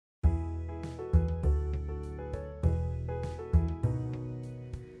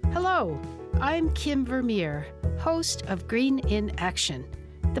Hello, I'm Kim Vermeer, host of Green in Action,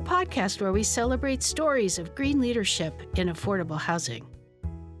 the podcast where we celebrate stories of green leadership in affordable housing.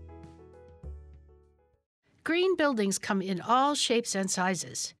 Green buildings come in all shapes and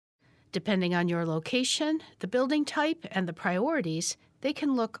sizes. Depending on your location, the building type, and the priorities, they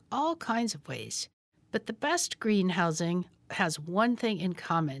can look all kinds of ways. But the best green housing has one thing in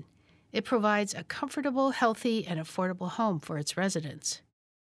common. It provides a comfortable, healthy, and affordable home for its residents.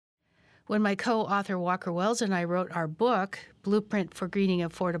 When my co-author Walker Wells and I wrote our book, Blueprint for Greening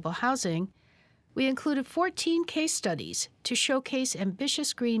Affordable Housing, we included 14 case studies to showcase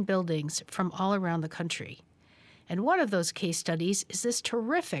ambitious green buildings from all around the country. And one of those case studies is this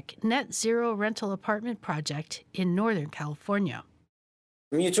terrific net zero rental apartment project in Northern California.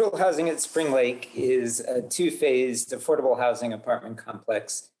 Mutual Housing at Spring Lake is a two-phased affordable housing apartment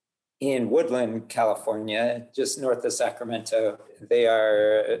complex in Woodland, California, just north of Sacramento. They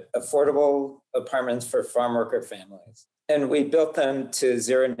are affordable apartments for farm worker families. And we built them to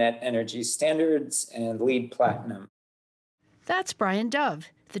Zero Net Energy standards and LEED Platinum. That's Brian Dove,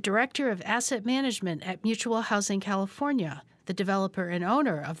 the Director of Asset Management at Mutual Housing California, the developer and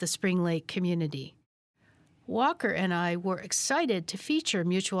owner of the Spring Lake community. Walker and I were excited to feature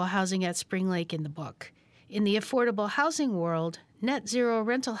Mutual Housing at Spring Lake in the book. In the affordable housing world, net zero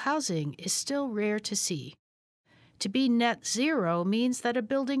rental housing is still rare to see. To be net zero means that a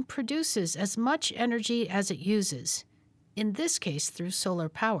building produces as much energy as it uses, in this case through solar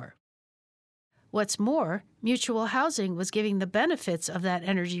power. What's more, Mutual Housing was giving the benefits of that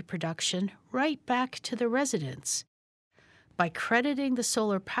energy production right back to the residents. By crediting the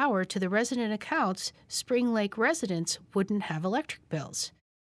solar power to the resident accounts, Spring Lake residents wouldn't have electric bills.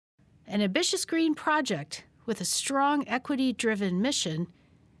 An ambitious green project with a strong equity-driven mission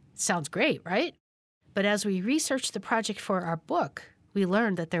sounds great, right? But as we researched the project for our book, we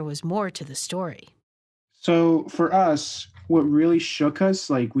learned that there was more to the story. So for us, what really shook us,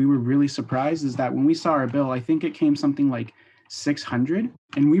 we were really surprised, is that when we saw our bill, I think it came something like $600,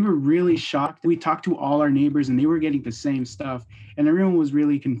 and we were really shocked. We talked to all our neighbors, and they were getting the same stuff, and everyone was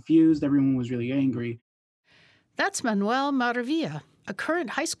really confused. Everyone was really angry. That's Manuel Maravilla, a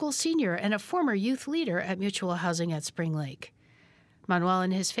current high school senior and a former youth leader at Mutual Housing at Spring Lake. Manuel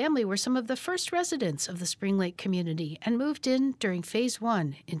and his family were some of the first residents of the Spring Lake community and moved in during Phase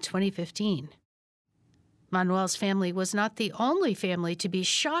 1 in 2015. Manuel's family was not the only family to be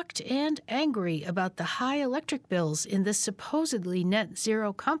shocked and angry about the high electric bills in this supposedly net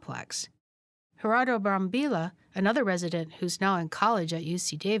zero complex. Gerardo Brambilla, another resident who's now in college at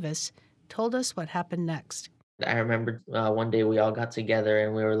UC Davis, told us what happened next. I remember one day we all got together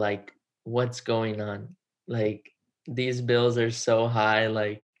and we were like, what's going on? These bills are so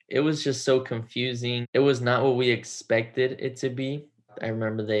high. It was just so confusing. It was not what we expected it to be. I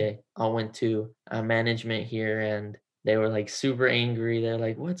remember they all went to management here and they were super angry. They're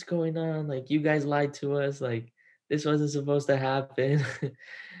like, what's going on? You guys lied to us. This wasn't supposed to happen.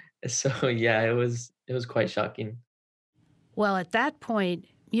 So yeah, it was quite shocking. Well, at that point,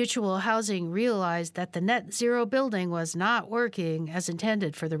 Mutual Housing realized that the net zero building was not working as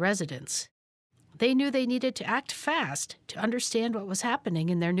intended for the residents. They knew they needed to act fast to understand what was happening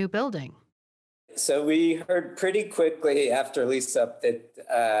in their new building. So we heard pretty quickly after lease up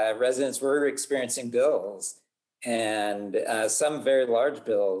that residents were experiencing bills, and some very large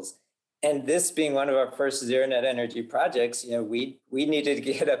bills. And this being one of our first Zero Net Energy projects, we needed to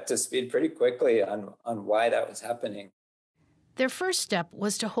get up to speed pretty quickly on why that was happening. Their first step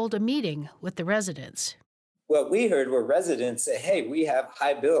was to hold a meeting with the residents. What we heard were residents say, hey, we have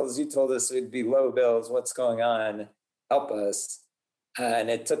high bills. You told us it'd be low bills. What's going on? Help us. And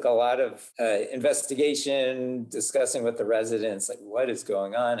it took a lot of investigation, discussing with the residents, what is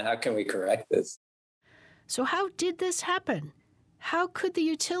going on? How can we correct this? So how did this happen? How could the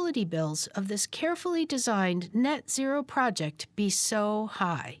utility bills of this carefully designed net zero project be so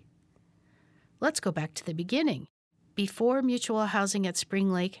high? Let's go back to the beginning, before Mutual Housing at Spring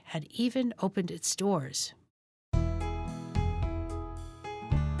Lake had even opened its doors.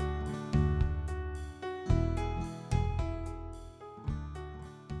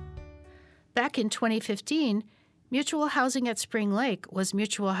 Back in 2015, Mutual Housing at Spring Lake was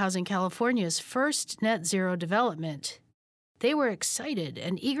Mutual Housing California's first net zero development. They were excited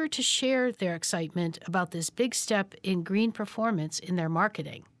and eager to share their excitement about this big step in green performance in their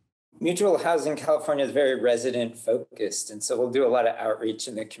marketing. Mutual Housing California is very resident focused, and so we'll do a lot of outreach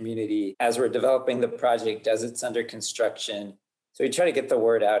in the community as we're developing the project, as it's under construction. So we try to get the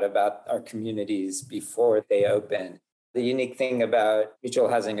word out about our communities before they open. The unique thing about Mutual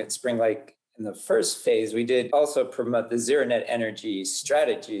Housing at Spring Lake In the first phase, we did also promote the zero net energy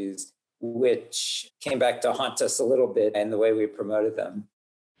strategies, which came back to haunt us a little bit in the way we promoted them.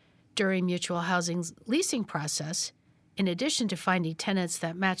 During Mutual Housing's leasing process, in addition to finding tenants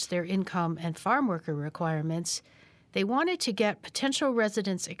that match their income and farm worker requirements, they wanted to get potential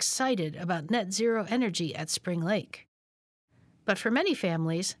residents excited about net zero energy at Spring Lake. But for many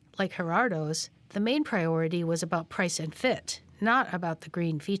families, like Gerardo's, the main priority was about price and fit, not about the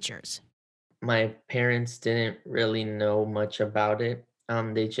green features. My parents didn't really know much about it.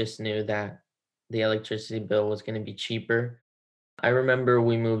 They just knew that the electricity bill was going to be cheaper. I remember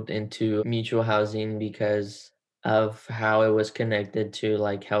we moved into mutual housing because of how it was connected to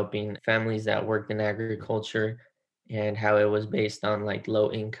like helping families that worked in agriculture and how it was based on like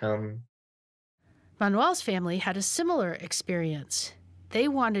low income. Manuel's family had a similar experience. They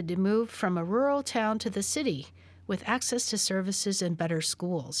wanted to move from a rural town to the city with access to services and better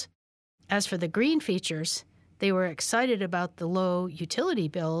schools. As for the green features, they were excited about the low utility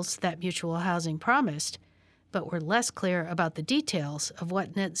bills that Mutual Housing promised, but were less clear about the details of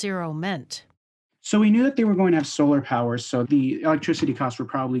what net zero meant. So we knew that they were going to have solar power, so the electricity costs were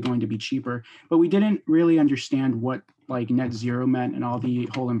probably going to be cheaper, but we didn't really understand what like net zero meant and all the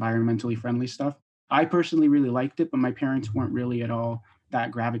whole environmentally friendly stuff. I personally really liked it, but my parents weren't really at all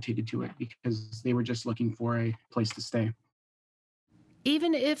that gravitated to it because they were just looking for a place to stay.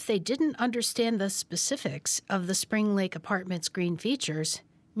 Even if they didn't understand the specifics of the Spring Lake Apartments' green features,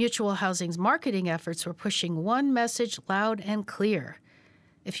 Mutual Housing's marketing efforts were pushing one message loud and clear.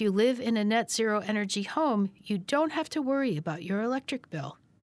 If you live in a net zero energy home, you don't have to worry about your electric bill.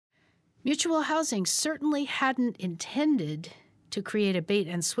 Mutual Housing certainly hadn't intended to create a bait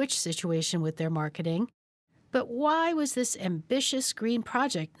and switch situation with their marketing, but why was this ambitious green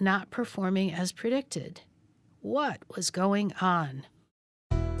project not performing as predicted? What was going on?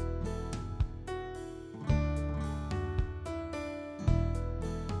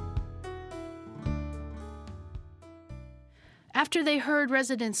 After they heard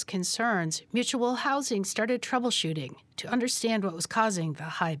residents' concerns, Mutual Housing started troubleshooting to understand what was causing the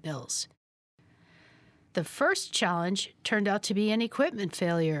high bills. The first challenge turned out to be an equipment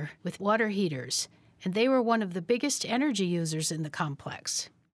failure with water heaters, and they were one of the biggest energy users in the complex.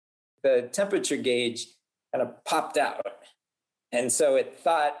 The temperature gauge kind of popped out, and so it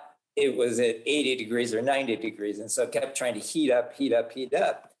thought it was at 80 degrees or 90 degrees, and so it kept trying to heat up.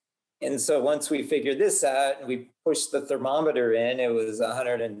 And so once we figured this out and we pushed the thermometer in, it was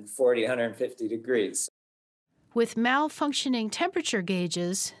 140, 150 degrees. With malfunctioning temperature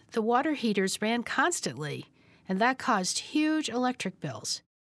gauges, the water heaters ran constantly, and that caused huge electric bills.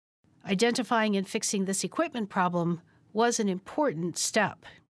 Identifying and fixing this equipment problem was an important step.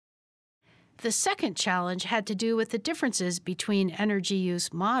 The second challenge had to do with the differences between energy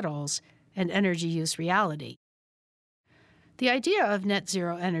use models and energy use reality. The idea of net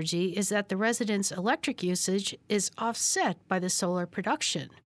zero energy is that the residents' electric usage is offset by the solar production.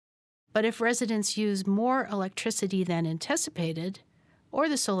 But if residents use more electricity than anticipated, or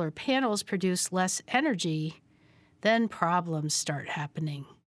the solar panels produce less energy, then problems start happening.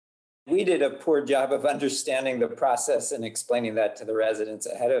 We did a poor job of understanding the process and explaining that to the residents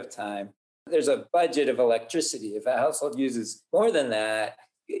ahead of time. There's a budget of electricity. If a household uses more than that,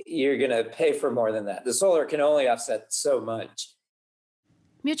 you're going to pay for more than that. The solar can only offset so much.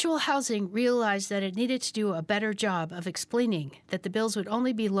 Mutual Housing realized that it needed to do a better job of explaining that the bills would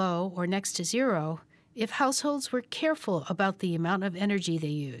only be low or next to zero if households were careful about the amount of energy they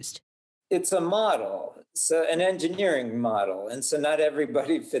used. It's a model, so an engineering model, and so not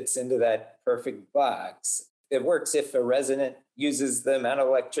everybody fits into that perfect box. It works if a resident uses the amount of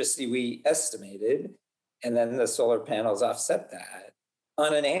electricity we estimated, and then the solar panels offset that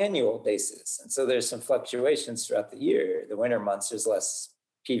on an annual basis. And so there's some fluctuations throughout the year. The winter months, there's less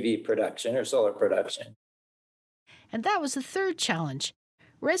PV production or solar production. And that was the third challenge.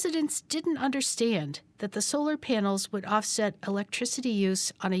 Residents didn't understand that the solar panels would offset electricity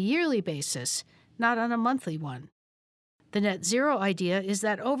use on a yearly basis, not on a monthly one. The net zero idea is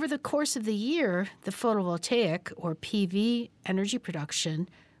that over the course of the year, the photovoltaic, or PV, energy production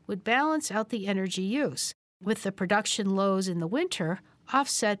would balance out the energy use, with the production lows in the winter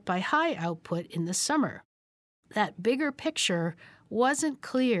offset by high output in the summer. That bigger picture wasn't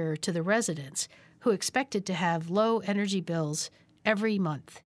clear to the residents, who expected to have low energy bills every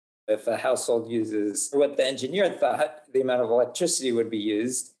month. If a household uses what the engineer thought the amount of electricity would be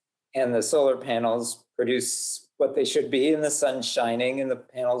used, and the solar panels produce what they should be, and the sun's shining and the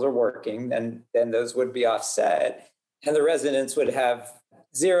panels are working, then those would be offset. And the residents would have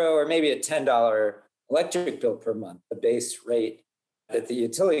 $0 or maybe a $10 electric bill per month, the base rate. that the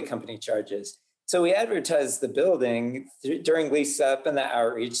utility company charges. So we advertised the building during lease up and the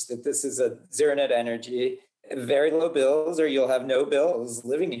outreach that this is a zero net energy, very low bills, or you'll have no bills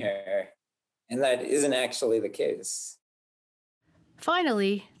living here. And that isn't actually the case.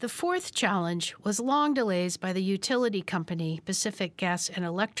 Finally, the fourth challenge was long delays by the utility company Pacific Gas and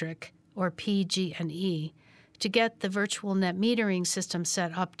Electric, or PG&E, to get the virtual net metering system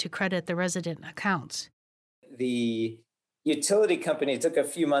set up to credit the resident accounts. The utility company took a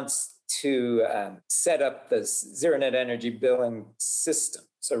few months to set up this zero net energy billing system.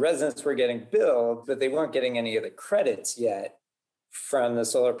 So residents were getting billed, but they weren't getting any of the credits yet from the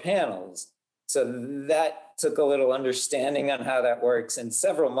solar panels. So that took a little understanding on how that works and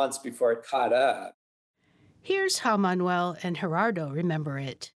several months before it caught up. Here's how Manuel and Gerardo remember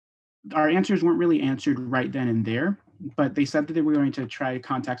it. Our answers weren't really answered right then and there, but they said that they were going to try to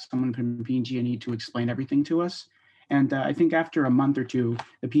contact someone from PG&E to explain everything to us. And I think after a month or two,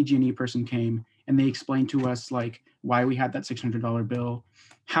 the PG&E person came and they explained to us like why we had that $600 bill,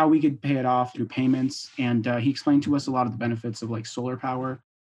 how we could pay it off through payments. And he explained to us a lot of the benefits of like solar power.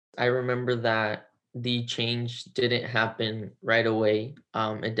 I remember that the change didn't happen right away.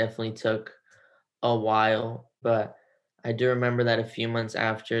 It definitely took a while, but I do remember that a few months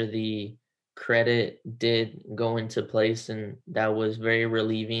after the credit did go into place, and that was very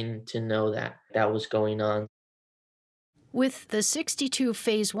relieving to know that that was going on. With the 62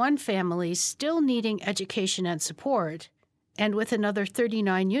 Phase 1 families still needing education and support, and with another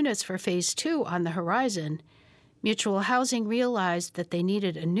 39 units for Phase 2 on the horizon, Mutual Housing realized that they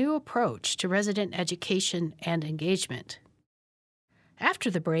needed a new approach to resident education and engagement.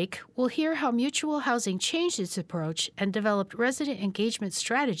 After the break, we'll hear how Mutual Housing changed its approach and developed resident engagement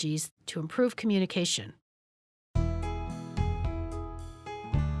strategies to improve communication.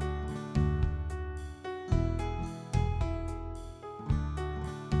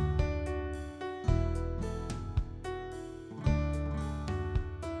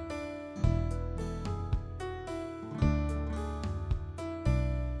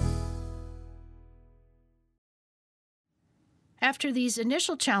 After these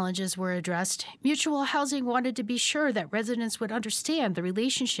initial challenges were addressed, Mutual Housing wanted to be sure that residents would understand the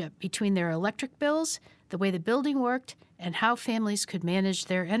relationship between their electric bills, the way the building worked, and how families could manage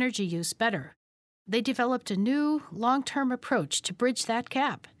their energy use better. They developed a new, long-term approach to bridge that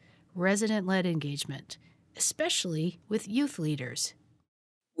gap, resident-led engagement, especially with youth leaders.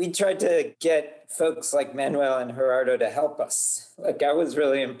 We tried to get folks like Manuel and Gerardo to help us. Like, I was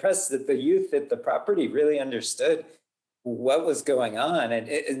really impressed that the youth at the property really understood what was going on,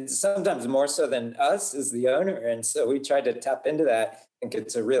 and sometimes more so than us as the owner. And so we tried to tap into that. I think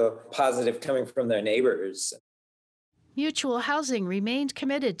it's a real positive coming from their neighbors. Mutual Housing remained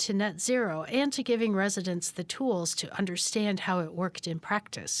committed to net zero and to giving residents the tools to understand how it worked in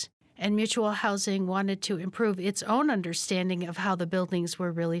practice. And Mutual Housing wanted to improve its own understanding of how the buildings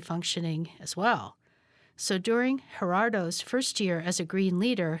were really functioning as well. So during Gerardo's first year as a green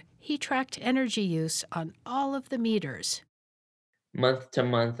leader, he tracked energy use on all of the meters. Month to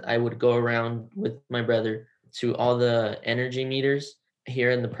month, I would go around with my brother to all the energy meters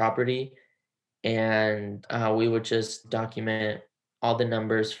here in the property, and we would just document all the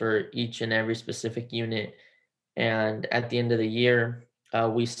numbers for each and every specific unit. And at the end of the year,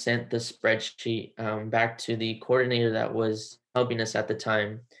 we sent the spreadsheet back to the coordinator that was helping us at the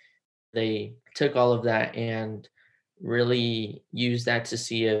time. They took all of that and really used that to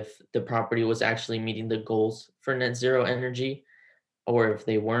see if the property was actually meeting the goals for net zero energy, or if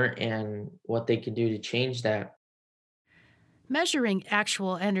they weren't, and what they could do to change that. Measuring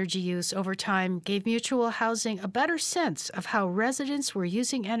actual energy use over time gave Mutual Housing a better sense of how residents were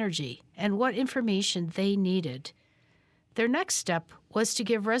using energy and what information they needed. Their next step was to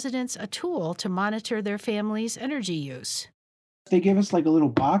give residents a tool to monitor their family's energy use. They gave us like a little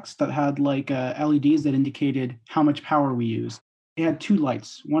box that had like LEDs that indicated how much power we used. It had two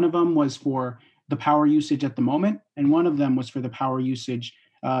lights. One of them was for the power usage at the moment, and one of them was for the power usage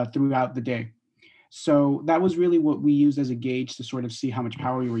throughout the day. So that was really what we used as a gauge to sort of see how much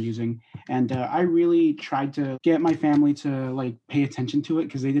power we were using. And I really tried to get my family to like pay attention to it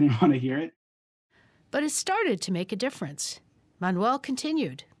because they didn't want to hear it. But it started to make a difference. Manuel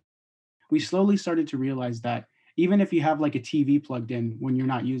continued. We slowly started to realize that even if you have like a TV plugged in when you're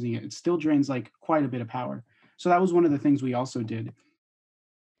not using it, it still drains like quite a bit of power. So that was one of the things we also did.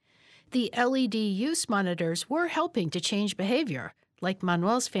 The LED use monitors were helping to change behavior, like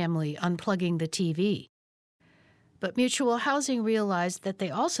Manuel's family unplugging the TV. But Mutual Housing realized that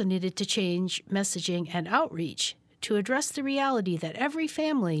they also needed to change messaging and outreach to address the reality that every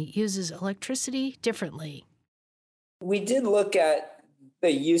family uses electricity differently. We did look at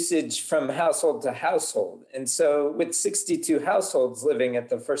the usage from household to household. And so with 62 households living at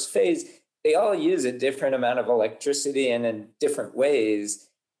the first phase, they all use a different amount of electricity and in different ways.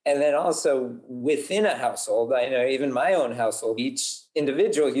 And then also within a household, I know even my own household, each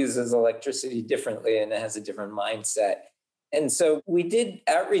individual uses electricity differently and has a different mindset. And so we did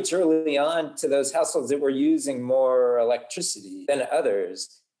outreach early on to those households that were using more electricity than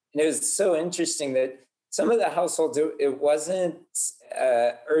others. And it was so interesting that some of the households, it wasn't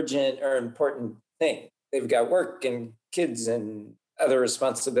an urgent or important thing. They've got work and kids and other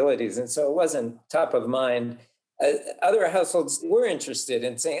responsibilities. And so it wasn't top of mind. Other households were interested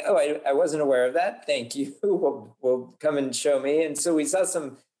in saying, oh, I wasn't aware of that. Thank you. We'll come and show me. And so we saw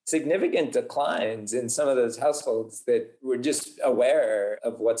some significant declines in some of those households that were just aware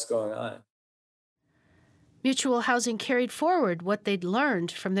of what's going on. Mutual Housing carried forward what they'd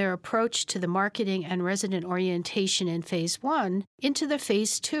learned from their approach to the marketing and resident orientation in Phase 1 into the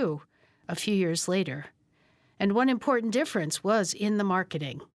Phase 2 a few years later. And one important difference was in the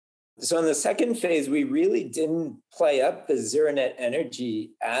marketing. So in the second phase, we really didn't play up the zero net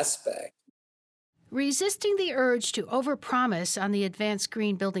energy aspect. Resisting the urge to overpromise on the advanced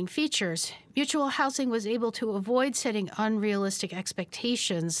green building features, Mutual Housing was able to avoid setting unrealistic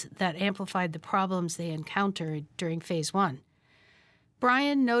expectations that amplified the problems they encountered during Phase 1.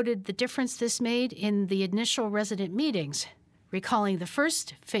 Brian noted the difference this made in the initial resident meetings, recalling the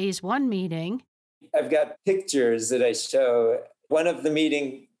first Phase 1 meeting. I've got pictures that I show. One of the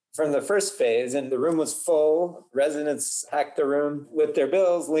meeting from the first phase, and the room was full. Residents packed the room with their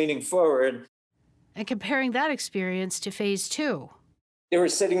bills leaning forward. And comparing that experience to Phase 2. They were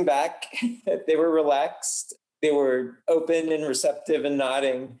sitting back, they were relaxed, they were open and receptive and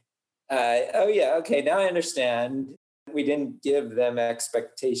nodding. Oh yeah, okay, now I understand. We didn't give them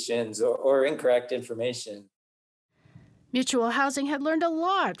expectations or incorrect information. Mutual Housing had learned a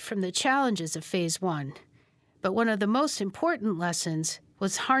lot from the challenges of Phase 1. But one of the most important lessons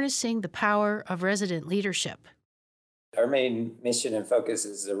was harnessing the power of resident leadership. Our main mission and focus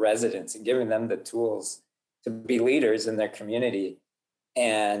is the residents and giving them the tools to be leaders in their community.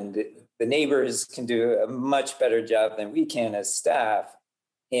 And the neighbors can do a much better job than we can as staff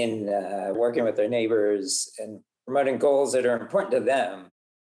in working with their neighbors and promoting goals that are important to them.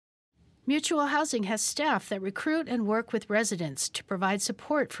 Mutual Housing has staff that recruit and work with residents to provide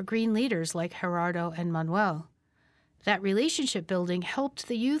support for green leaders like Gerardo and Manuel. That relationship building helped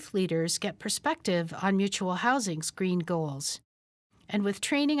the youth leaders get perspective on Mutual Housing's green goals. And with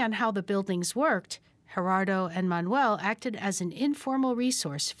training on how the buildings worked, Gerardo and Manuel acted as an informal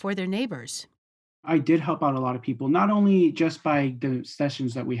resource for their neighbors. I did help out a lot of people, not only just by the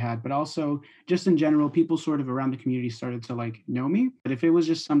sessions that we had, but also just in general, people sort of around the community started to know me. But if it was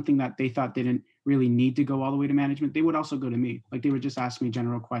just something that they thought they didn't really need to go all the way to management, they would also go to me. They would just ask me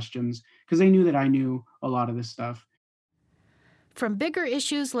general questions because they knew that I knew a lot of this stuff. From bigger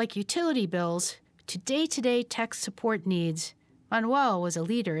issues like utility bills to day-to-day tech support needs, Manuel was a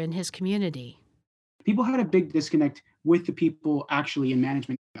leader in his community. People had a big disconnect with the people actually in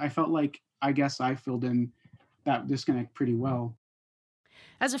management. I felt like, I guess I filled in that disconnect pretty well.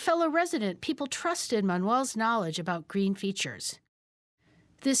 As a fellow resident, people trusted Manuel's knowledge about green features.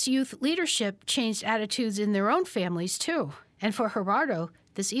 This youth leadership changed attitudes in their own families, too. And for Gerardo,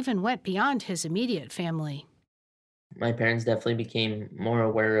 this even went beyond his immediate family. My parents definitely became more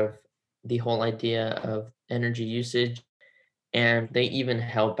aware of the whole idea of energy usage. And they even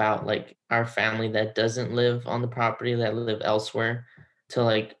help out our family that doesn't live on the property, that live elsewhere,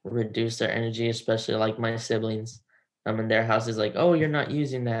 to reduce their energy, especially my siblings. In their house is oh, you're not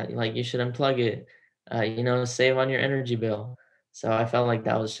using that. You should unplug it. Save on your energy bill. So I felt like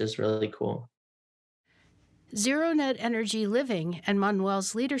that was just really cool. Zero net energy living and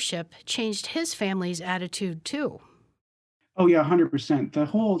Manuel's leadership changed his family's attitude too. Oh yeah, 100%. The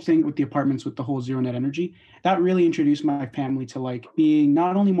whole thing with the apartments, with the whole zero net energy, that really introduced my family to being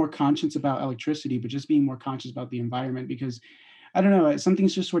not only more conscious about electricity, but just being more conscious about the environment. Because I don't know,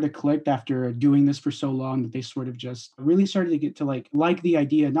 something's just sort of clicked after doing this for so long that they sort of just really started to get to like the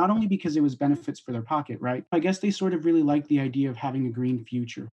idea, not only because it was benefits for their pocket, right? I guess they sort of really liked the idea of having a green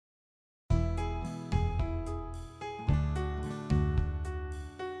future.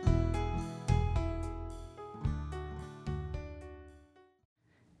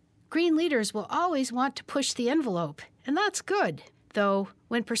 Green leaders will always want to push the envelope, and that's good. Though,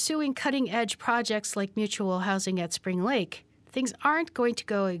 when pursuing cutting-edge projects like Mutual Housing at Spring Lake, things aren't going to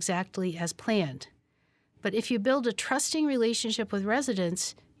go exactly as planned. But if you build a trusting relationship with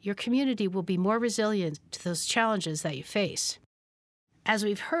residents, your community will be more resilient to those challenges that you face. As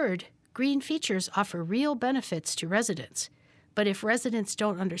we've heard, green features offer real benefits to residents, but if residents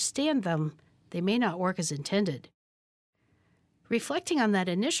don't understand them, they may not work as intended. Reflecting on that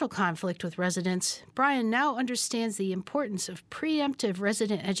initial conflict with residents, Brian now understands the importance of preemptive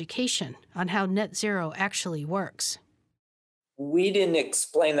resident education on how net zero actually works. We didn't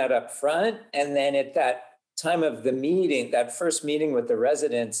explain that up front. And then at that time of the meeting, that first meeting with the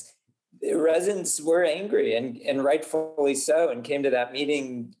residents were angry and rightfully so, and came to that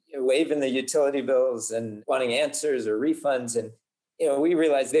meeting waiving the utility bills and wanting answers or refunds. And we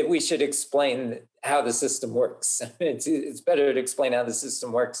realized that we should explain how the system works. It's better to explain how the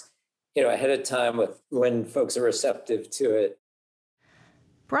system works, ahead of time when folks are receptive to it.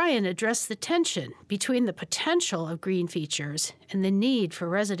 Brian addressed the tension between the potential of green features and the need for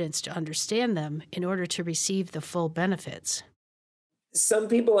residents to understand them in order to receive the full benefits. Some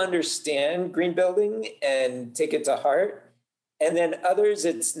people understand green building and take it to heart, and then others,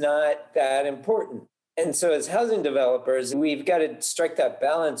 it's not that important. And so as housing developers, we've got to strike that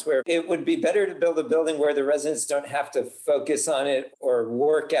balance where it would be better to build a building where the residents don't have to focus on it or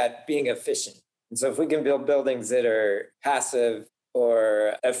work at being efficient. And so if we can build buildings that are passive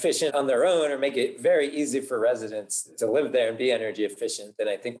or efficient on their own, or make it very easy for residents to live there and be energy efficient, then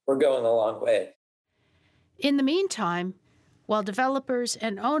I think we're going a long way. In the meantime, while developers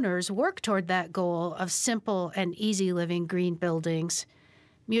and owners work toward that goal of simple and easy living green buildings,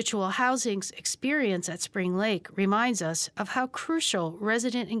 Mutual Housing's experience at Spring Lake reminds us of how crucial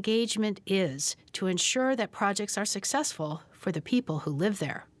resident engagement is to ensure that projects are successful for the people who live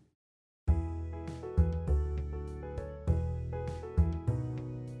there.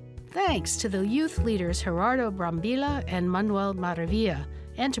 Thanks to the youth leaders Gerardo Brambilla and Manuel Maravilla,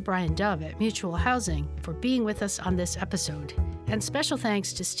 and to Brian Dove at Mutual Housing for being with us on this episode. And special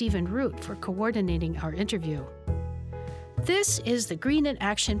thanks to Stephen Root for coordinating our interview. This is the Green in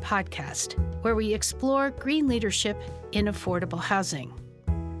Action podcast, where we explore green leadership in affordable housing.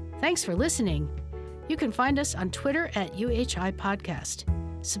 Thanks for listening. You can find us on Twitter at UHI Podcast.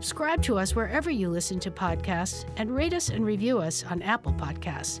 Subscribe to us wherever you listen to podcasts and rate us and review us on Apple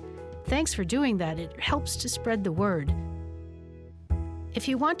Podcasts. Thanks for doing that. It helps to spread the word. If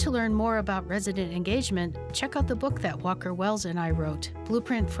you want to learn more about resident engagement, check out the book that Walker Wells and I wrote,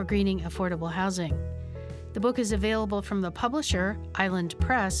 Blueprint for Greening Affordable Housing. The book is available from the publisher, Island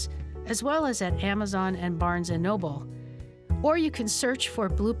Press, as well as at Amazon and Barnes & Noble. Or you can search for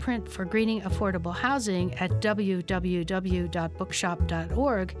Blueprint for Greening Affordable Housing at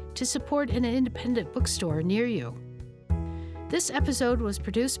www.bookshop.org to support an independent bookstore near you. This episode was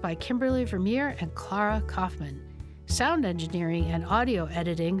produced by Kimberly Vermeer and Clara Kaufman. Sound engineering and audio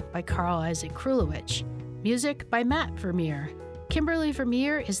editing by Carl Isaac Krulowicz. Music by Matt Vermeer. Kimberly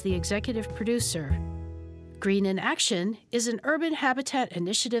Vermeer is the executive producer. Green in Action is an Urban Habitat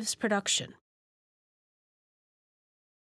Initiatives production.